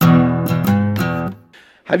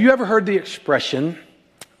Have you ever heard the expression,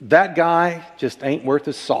 that guy just ain't worth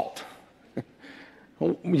his salt?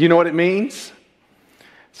 You know what it means?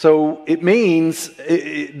 So it means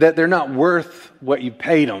that they're not worth what you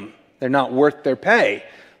paid them. They're not worth their pay.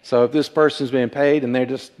 So if this person's being paid and they're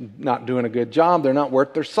just not doing a good job, they're not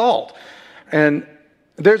worth their salt. And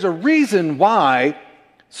there's a reason why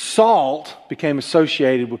salt became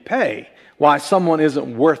associated with pay. Why someone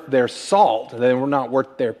isn't worth their salt, they were not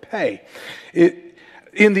worth their pay.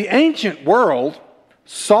 In the ancient world,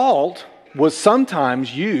 salt was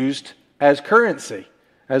sometimes used as currency,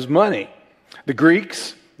 as money. The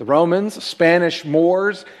Greeks, the Romans, Spanish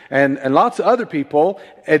Moors, and lots of other people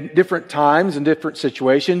at different times and different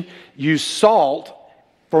situations use salt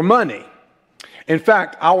for money. In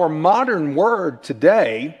fact, our modern word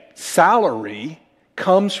today, salary,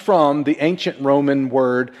 comes from the ancient Roman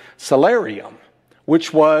word salarium,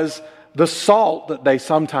 which was the salt that they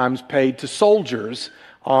sometimes paid to soldiers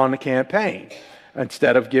on a campaign.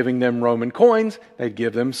 Instead of giving them Roman coins, they'd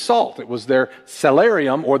give them salt. It was their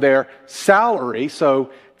salarium or their salary.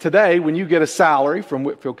 So today, when you get a salary from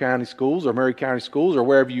Whitfield County Schools or Murray County Schools or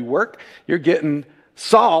wherever you work, you're getting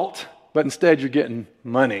salt, but instead you're getting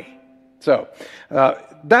money. So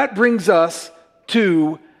that brings us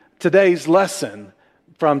to today's lesson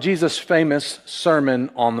from Jesus' famous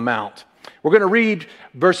Sermon on the Mount. We're going to read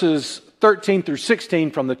verses 13 through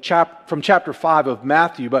 16 from chapter 5 of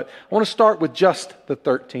Matthew, but I want to start with just the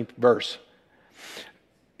 13th verse.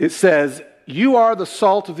 It says, "You are the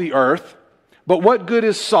salt of the earth, but what good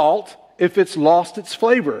is salt if it's lost its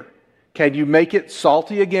flavor? Can you make it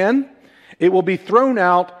salty again? It will be thrown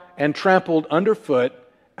out and trampled underfoot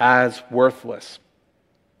as worthless."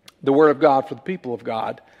 The word of God for the people of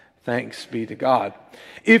God. Thanks be to God.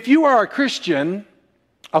 If you are a Christian,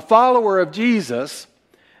 a follower of Jesus,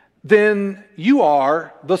 then you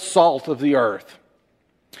are the salt of the earth.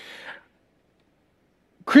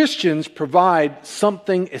 Christians provide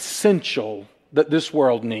something essential that this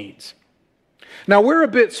world needs. Now, we're a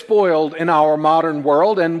bit spoiled in our modern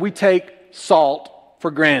world, and we take salt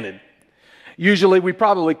for granted. Usually, we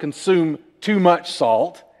probably consume too much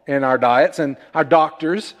salt in our diets, and our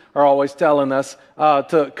doctors are always telling us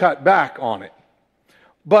to cut back on it.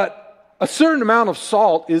 But a certain amount of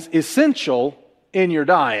salt is essential in your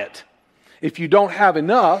diet. If you don't have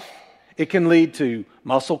enough, it can lead to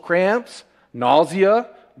muscle cramps, nausea,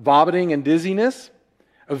 vomiting, and dizziness.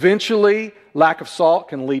 Eventually, lack of salt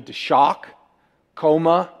can lead to shock,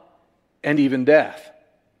 coma, and even death.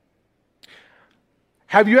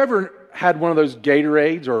 Have you ever had one of those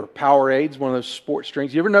Gatorades or Powerades, one of those sports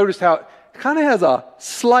drinks? You ever noticed how it kind of has a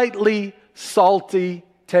slightly salty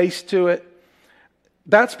taste to it?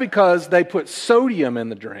 That's because they put sodium in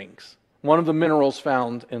the drinks, one of the minerals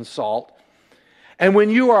found in salt. And when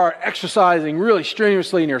you are exercising really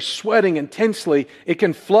strenuously and you're sweating intensely, it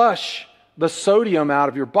can flush the sodium out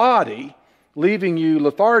of your body, leaving you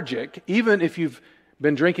lethargic. Even if you've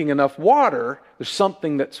been drinking enough water, there's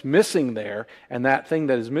something that's missing there, and that thing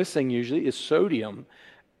that is missing usually is sodium.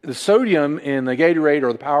 The sodium in the Gatorade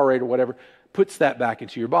or the Powerade or whatever puts that back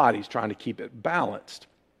into your body. It's trying to keep it balanced.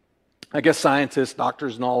 I guess scientists,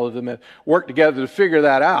 doctors, and all of them have worked together to figure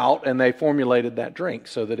that out, and they formulated that drink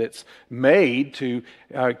so that it's made to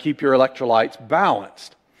keep your electrolytes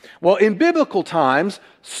balanced. Well, in biblical times,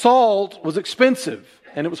 salt was expensive,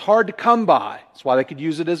 and it was hard to come by. That's why they could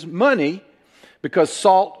use it as money, because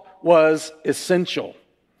salt was essential.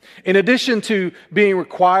 In addition to being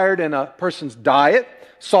required in a person's diet,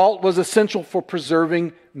 salt was essential for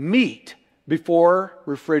preserving meat before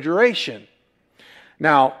refrigeration.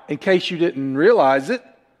 Now, in case you didn't realize it,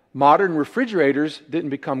 modern refrigerators didn't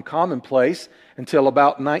become commonplace until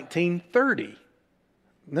about 1930.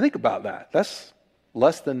 Think about that. That's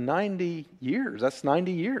less than 90 years. That's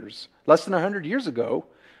 90 years. Less than 100 years ago,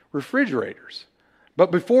 refrigerators. But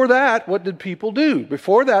before that, what did people do?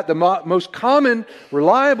 Before that, the most common,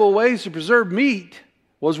 reliable ways to preserve meat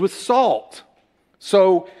was with salt.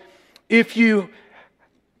 So if you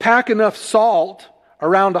pack enough salt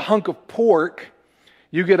around a hunk of pork,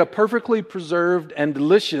 you get a perfectly preserved and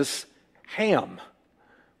delicious ham,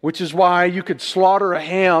 which is why you could slaughter a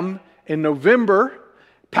ham in November,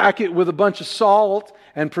 pack it with a bunch of salt,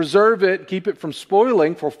 and preserve it, keep it from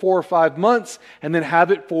spoiling for 4 or 5 months, and then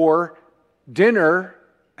have it for dinner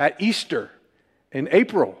at Easter in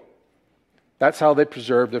April. That's how they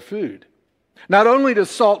preserve their food. Not only does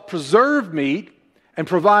salt preserve meat and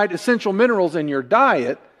provide essential minerals in your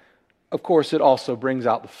diet, of course, it also brings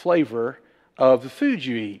out the flavor of the food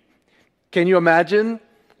you eat. Can you imagine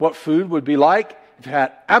what food would be like if it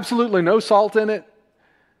had absolutely no salt in it?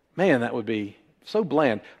 Man, that would be so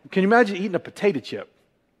bland. Can you imagine eating a potato chip?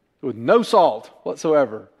 with no salt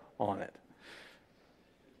whatsoever on it.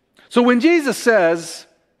 So when Jesus says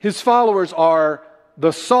his followers are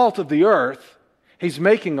the salt of the earth, he's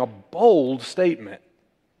making a bold statement.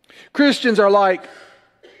 Christians are like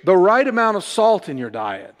the right amount of salt in your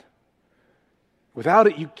diet. Without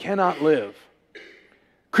it, you cannot live.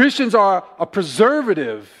 Christians are a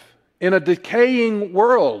preservative in a decaying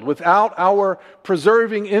world. Without our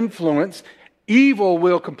preserving influence, evil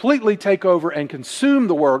will completely take over and consume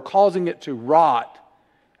the world, causing it to rot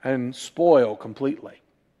and spoil completely.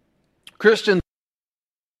 Christians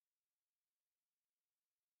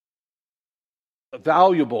are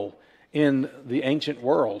valuable in the ancient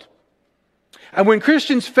world. And when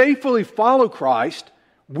Christians faithfully follow Christ,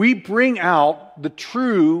 we bring out the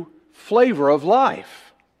true flavor of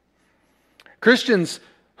life. Christians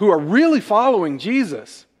who are really following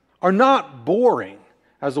Jesus are not boring,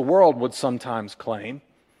 as the world would sometimes claim.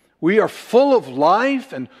 We are full of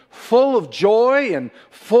life and full of joy and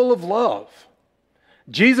full of love.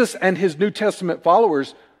 Jesus and his New Testament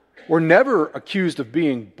followers were never accused of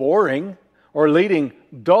being boring or leading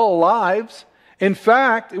dull lives. In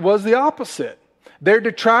fact, it was the opposite. Their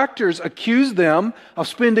detractors accused them of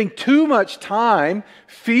spending too much time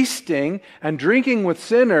feasting and drinking with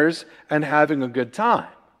sinners and having a good time.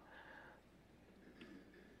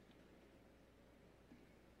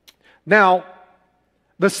 Now,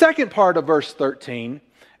 the second part of verse 13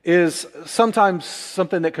 is sometimes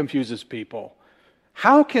something that confuses people.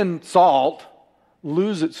 How can salt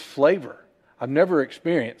lose its flavor? I've never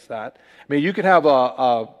experienced that. I mean, you could have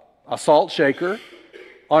a salt shaker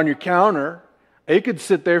on your counter. It could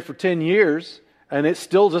sit there for 10 years, and it's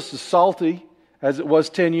still just as salty as it was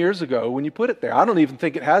 10 years ago when you put it there. I don't even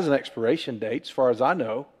think it has an expiration date, as far as I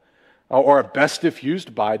know, or a best if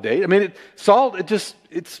used by date. I mean, it's salt.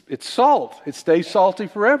 It's salt. It stays salty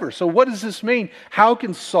forever. So what does this mean? How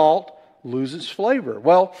can salt lose its flavor?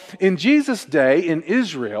 Well, in Jesus' day in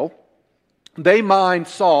Israel, they mined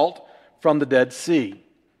salt from the Dead Sea.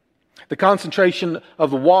 The concentration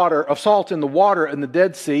of salt in the water in the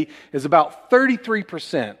Dead Sea is about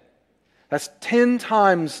 33%. That's 10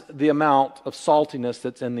 times the amount of saltiness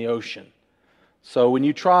that's in the ocean. So when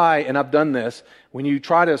you try, and I've done this, when you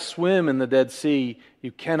try to swim in the Dead Sea,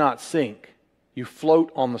 you cannot sink. You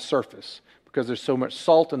float on the surface because there's so much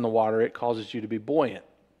salt in the water, it causes you to be buoyant.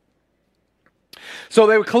 So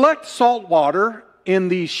they would collect salt water in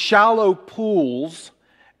these shallow pools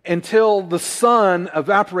until the sun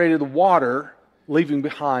evaporated the water, leaving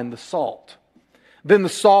behind the salt. Then the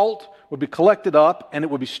salt would be collected up and it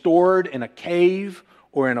would be stored in a cave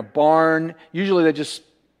or in a barn. Usually they just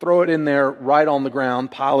throw it in there right on the ground,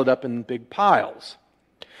 pile it up in big piles.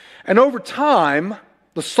 And over time,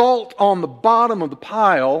 the salt on the bottom of the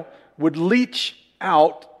pile would leach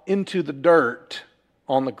out into the dirt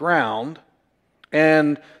on the ground.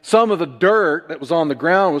 And some of the dirt that was on the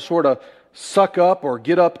ground was sort of suck up or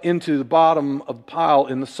get up into the bottom of the pile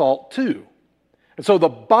in the salt too. And so the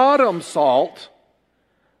bottom salt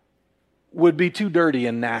would be too dirty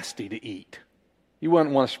and nasty to eat. You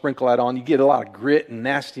wouldn't want to sprinkle that on. You get a lot of grit and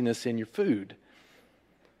nastiness in your food.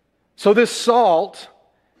 So this salt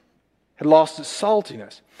had lost its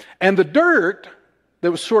saltiness. And the dirt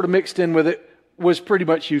that was sort of mixed in with it was pretty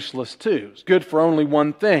much useless too. It's good for only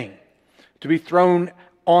one thing: to be thrown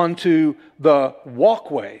onto the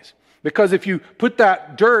walkways. Because if you put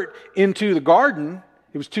that dirt into the garden,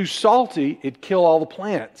 it was too salty, it'd kill all the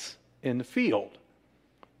plants in the field.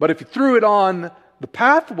 But if you threw it on the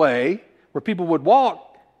pathway where people would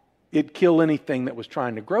walk, it'd kill anything that was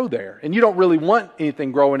trying to grow there. And you don't really want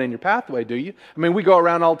anything growing in your pathway, do you? I mean, we go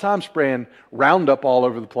around all the time spraying Roundup all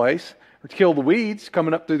over the place to kill the weeds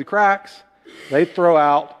coming up through the cracks. They'd throw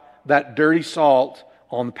out that dirty salt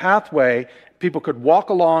on the pathway. People could walk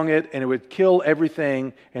along it and it would kill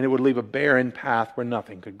everything and it would leave a barren path where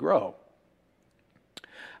nothing could grow.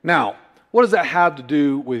 Now, what does that have to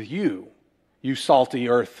do with you salty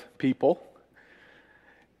earth people?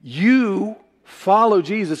 You follow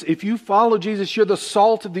Jesus. If you follow Jesus, you're the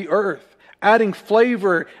salt of the earth, adding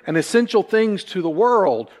flavor and essential things to the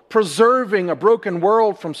world, preserving a broken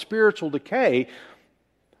world from spiritual decay.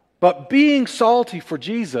 But being salty for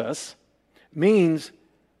Jesus means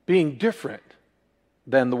being different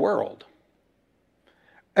than the world.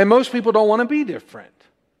 And most people don't want to be different.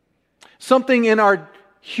 Something in our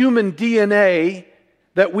human DNA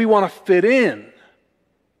that we want to fit in.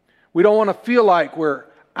 We don't want to feel like we're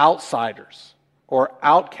outsiders or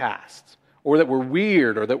outcasts or that we're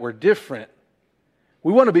weird or that we're different.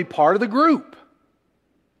 We want to be part of the group.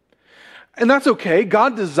 And that's okay.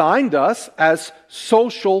 God designed us as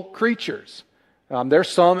social creatures. There's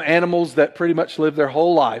some animals that pretty much live their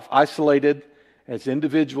whole life isolated as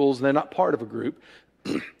individuals, and they're not part of a group.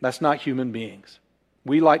 That's not human beings.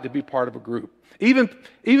 We like to be part of a group. Even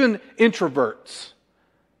introverts,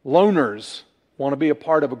 loners, want to be a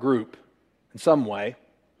part of a group in some way.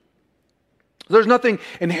 There's nothing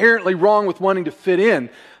inherently wrong with wanting to fit in.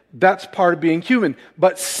 That's part of being human.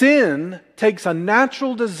 But sin takes a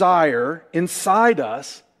natural desire inside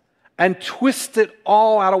us and twists it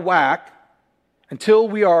all out of whack until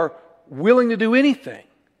we are willing to do anything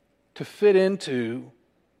to fit into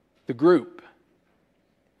the group.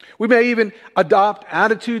 We may even adopt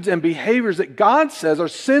attitudes and behaviors that God says are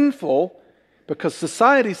sinful because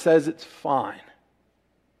society says it's fine.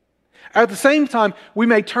 At the same time, we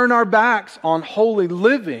may turn our backs on holy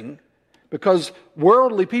living because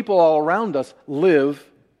worldly people all around us live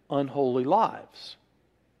unholy lives.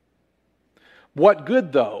 What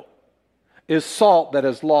good, though, is salt that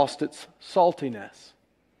has lost its saltiness?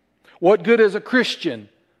 What good is a Christian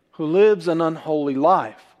who lives an unholy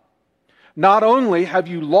life? Not only have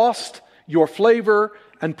you lost your flavor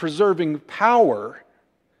and preserving power,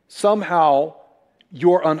 somehow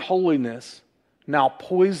your unholiness now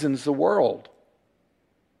poisons the world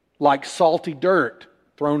like salty dirt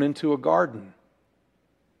thrown into a garden.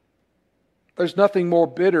 There's nothing more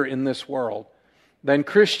bitter in this world than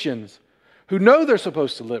Christians who know they're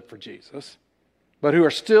supposed to live for Jesus, but who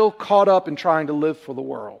are still caught up in trying to live for the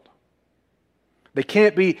world. They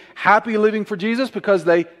can't be happy living for Jesus because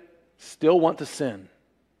they still want to sin.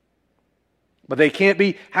 But they can't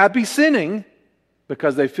be happy sinning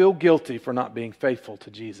because they feel guilty for not being faithful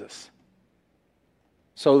to Jesus.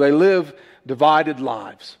 So they live divided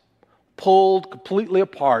lives, pulled completely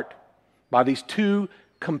apart by these two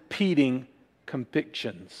competing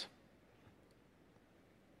convictions.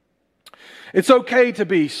 It's okay to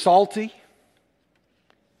be salty,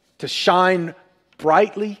 to shine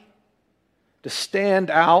brightly, to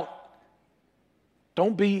stand out.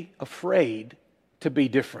 Don't be afraid to be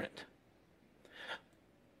different.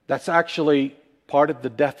 That's actually part of the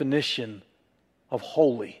definition of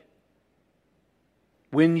holy.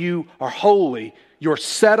 When you are holy, you're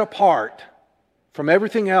set apart from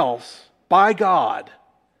everything else by God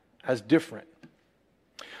as different.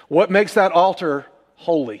 What makes that altar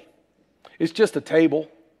holy? It's just a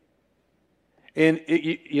table. And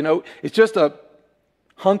it's just a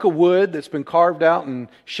hunk of wood that's been carved out and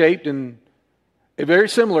shaped, and very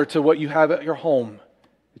similar to what you have at your home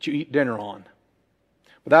that you eat dinner on.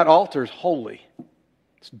 But that altar is holy.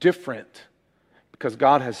 It's different because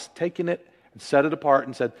God has taken it and set it apart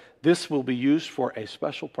and said, this will be used for a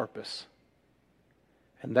special purpose.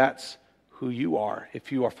 And that's who you are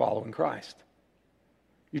if you are following Christ.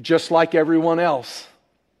 You're just like everyone else,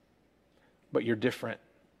 but you're different.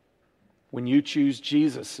 When you choose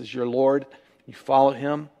Jesus as your Lord, you follow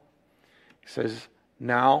Him, He says,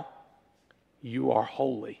 now you are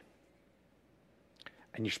holy.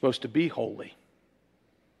 And you're supposed to be holy.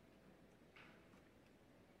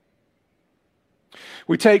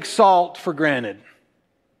 We take salt for granted.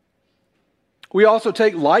 We also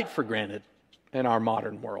take light for granted in our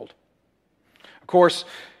modern world. Of course,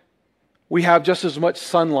 we have just as much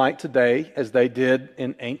sunlight today as they did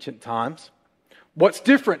in ancient times. What's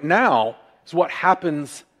different now is what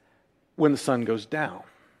happens when the sun goes down.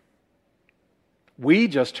 We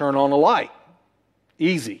just turn on a light.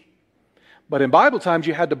 Easy. But in Bible times,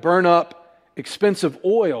 you had to burn up expensive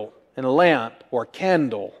oil in a lamp or a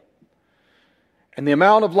candle. And the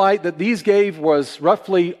amount of light that these gave was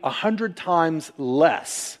roughly 100 times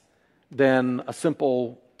less than a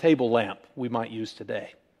simple table lamp we might use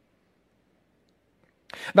today.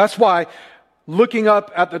 That's why looking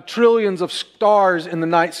up at the trillions of stars in the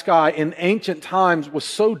night sky in ancient times was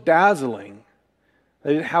so dazzling.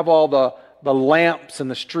 They didn't have all the lamps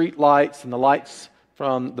and the street lights and the lights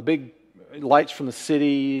from the big lights from the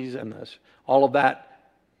cities and all of that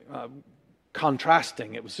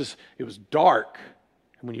contrasting. It was dark.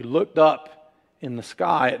 And when you looked up in the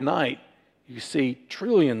sky at night, you see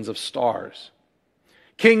trillions of stars.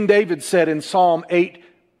 King David said in Psalm 8,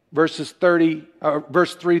 verse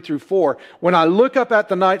 3 through 4, when I look up at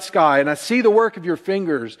the night sky and I see the work of your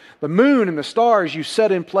fingers, the moon and the stars you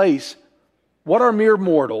set in place, what are mere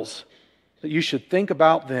mortals that you should think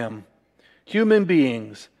about them? Human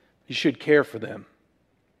beings, you should care for them.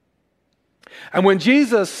 And when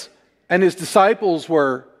Jesus and His disciples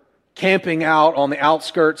were camping out on the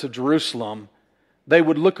outskirts of Jerusalem, they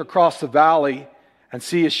would look across the valley and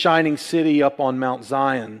see a shining city up on Mount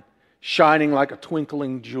Zion, shining like a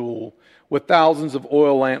twinkling jewel, with thousands of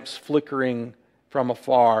oil lamps flickering from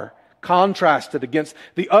afar, contrasted against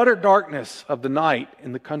the utter darkness of the night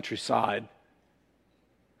in the countryside.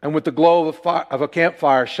 and with the glow of a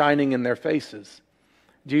campfire shining in their faces,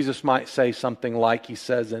 Jesus might say something like he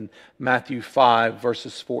says in Matthew 5,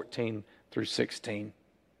 verses 14 through 16.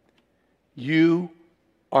 You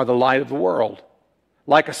are the light of the world,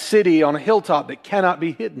 like a city on a hilltop that cannot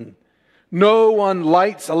be hidden. No one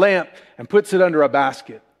lights a lamp and puts it under a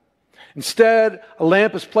basket. Instead, a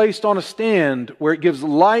lamp is placed on a stand where it gives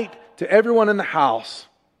light to everyone in the house.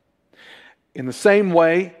 In the same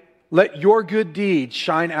way, let your good deeds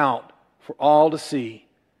shine out for all to see,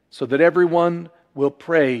 so that everyone will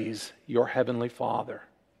praise your heavenly Father.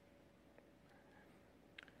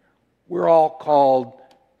 We're all called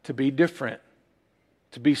to be different,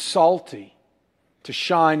 to be salty, to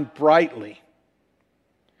shine brightly.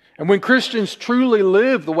 And when Christians truly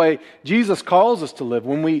live the way Jesus calls us to live,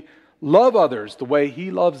 when we love others the way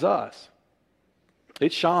He loves us,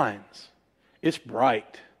 it shines. It's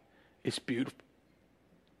bright. It's beautiful.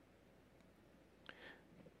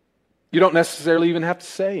 You don't necessarily even have to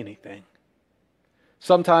say anything.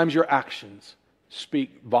 Sometimes your actions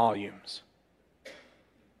speak volumes.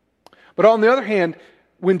 But on the other hand,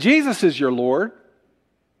 when Jesus is your Lord,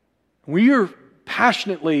 when you're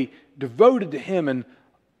passionately devoted to Him and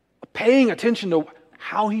paying attention to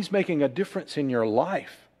how He's making a difference in your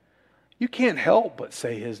life, you can't help but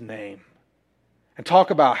say His name and talk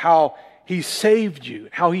about how He saved you,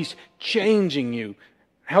 how He's changing you,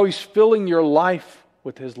 how He's filling your life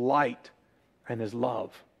with His light and His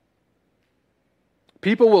love.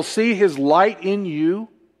 People will see His light in you,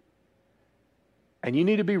 and you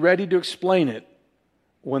need to be ready to explain it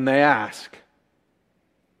when they ask,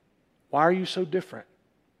 why are you so different?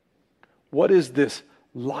 What is this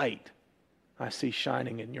light I see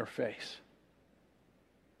shining in your face?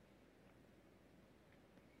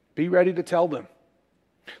 Be ready to tell them,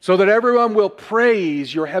 so that everyone will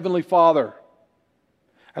praise your heavenly Father.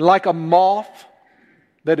 And like a moth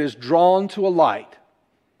that is drawn to a light,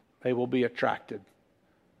 they will be attracted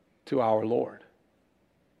to our Lord.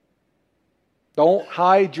 Don't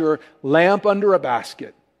hide your lamp under a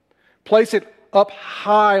basket. Place it up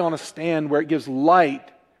high on a stand where it gives light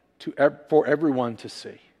for everyone to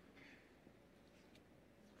see.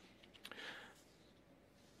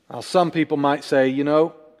 Now, some people might say,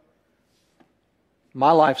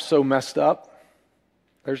 my life's so messed up,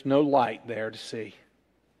 there's no light there to see.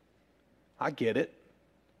 I get it.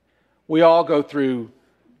 We all go through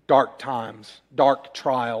dark times, dark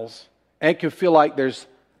trials, and it can feel like there's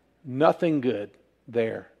nothing good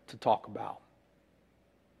there to talk about.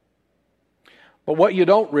 But what you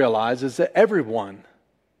don't realize is that everyone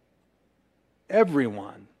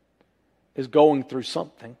is going through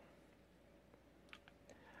something.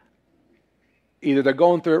 Either they're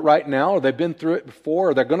going through it right now, or they've been through it before,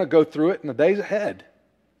 or they're going to go through it in the days ahead.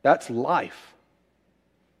 That's life.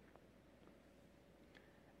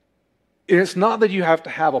 And it's not that you have to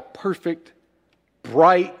have a perfect,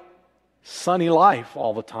 bright, sunny life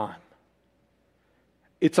all the time.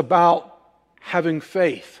 It's about having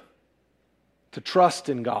faith, to trust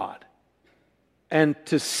in God, and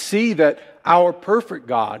to see that our perfect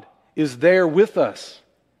God is there with us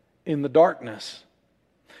in the darkness.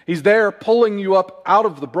 He's there pulling you up out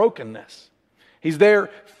of the brokenness. He's there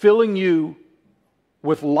filling you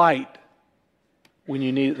with light when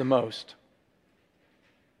you need it the most.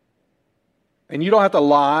 And you don't have to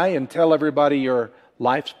lie and tell everybody your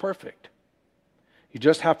life's perfect. You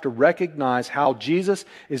just have to recognize how Jesus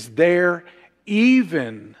is there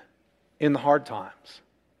even in the hard times.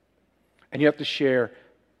 And you have to share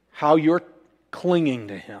how you're clinging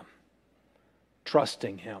to Him,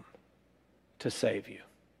 trusting Him to save you.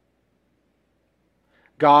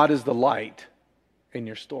 God is the light in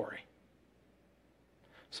your story.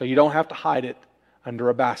 So you don't have to hide it under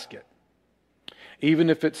a basket. Even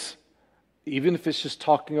if it's just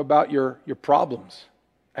talking about your problems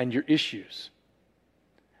and your issues.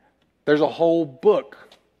 There's a whole book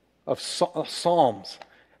of Psalms.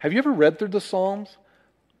 Have you ever read through the Psalms?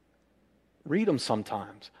 Read them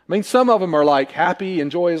sometimes. I mean, some of them are like happy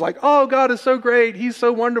and joyous, like, oh, God is so great, He's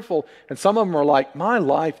so wonderful. And some of them are like, my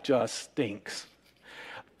life just stinks.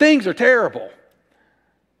 Things are terrible.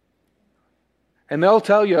 And they'll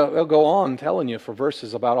go on telling you for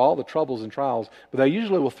verses about all the troubles and trials, but they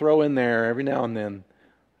usually will throw in there every now and then,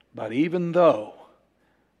 but even though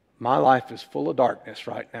my life is full of darkness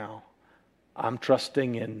right now, I'm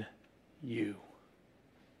trusting in You.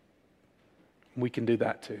 We can do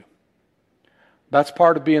that too. That's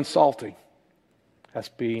part of being salty. That's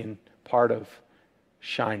being part of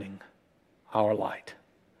shining our light.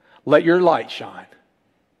 Let your light shine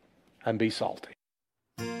and be salty.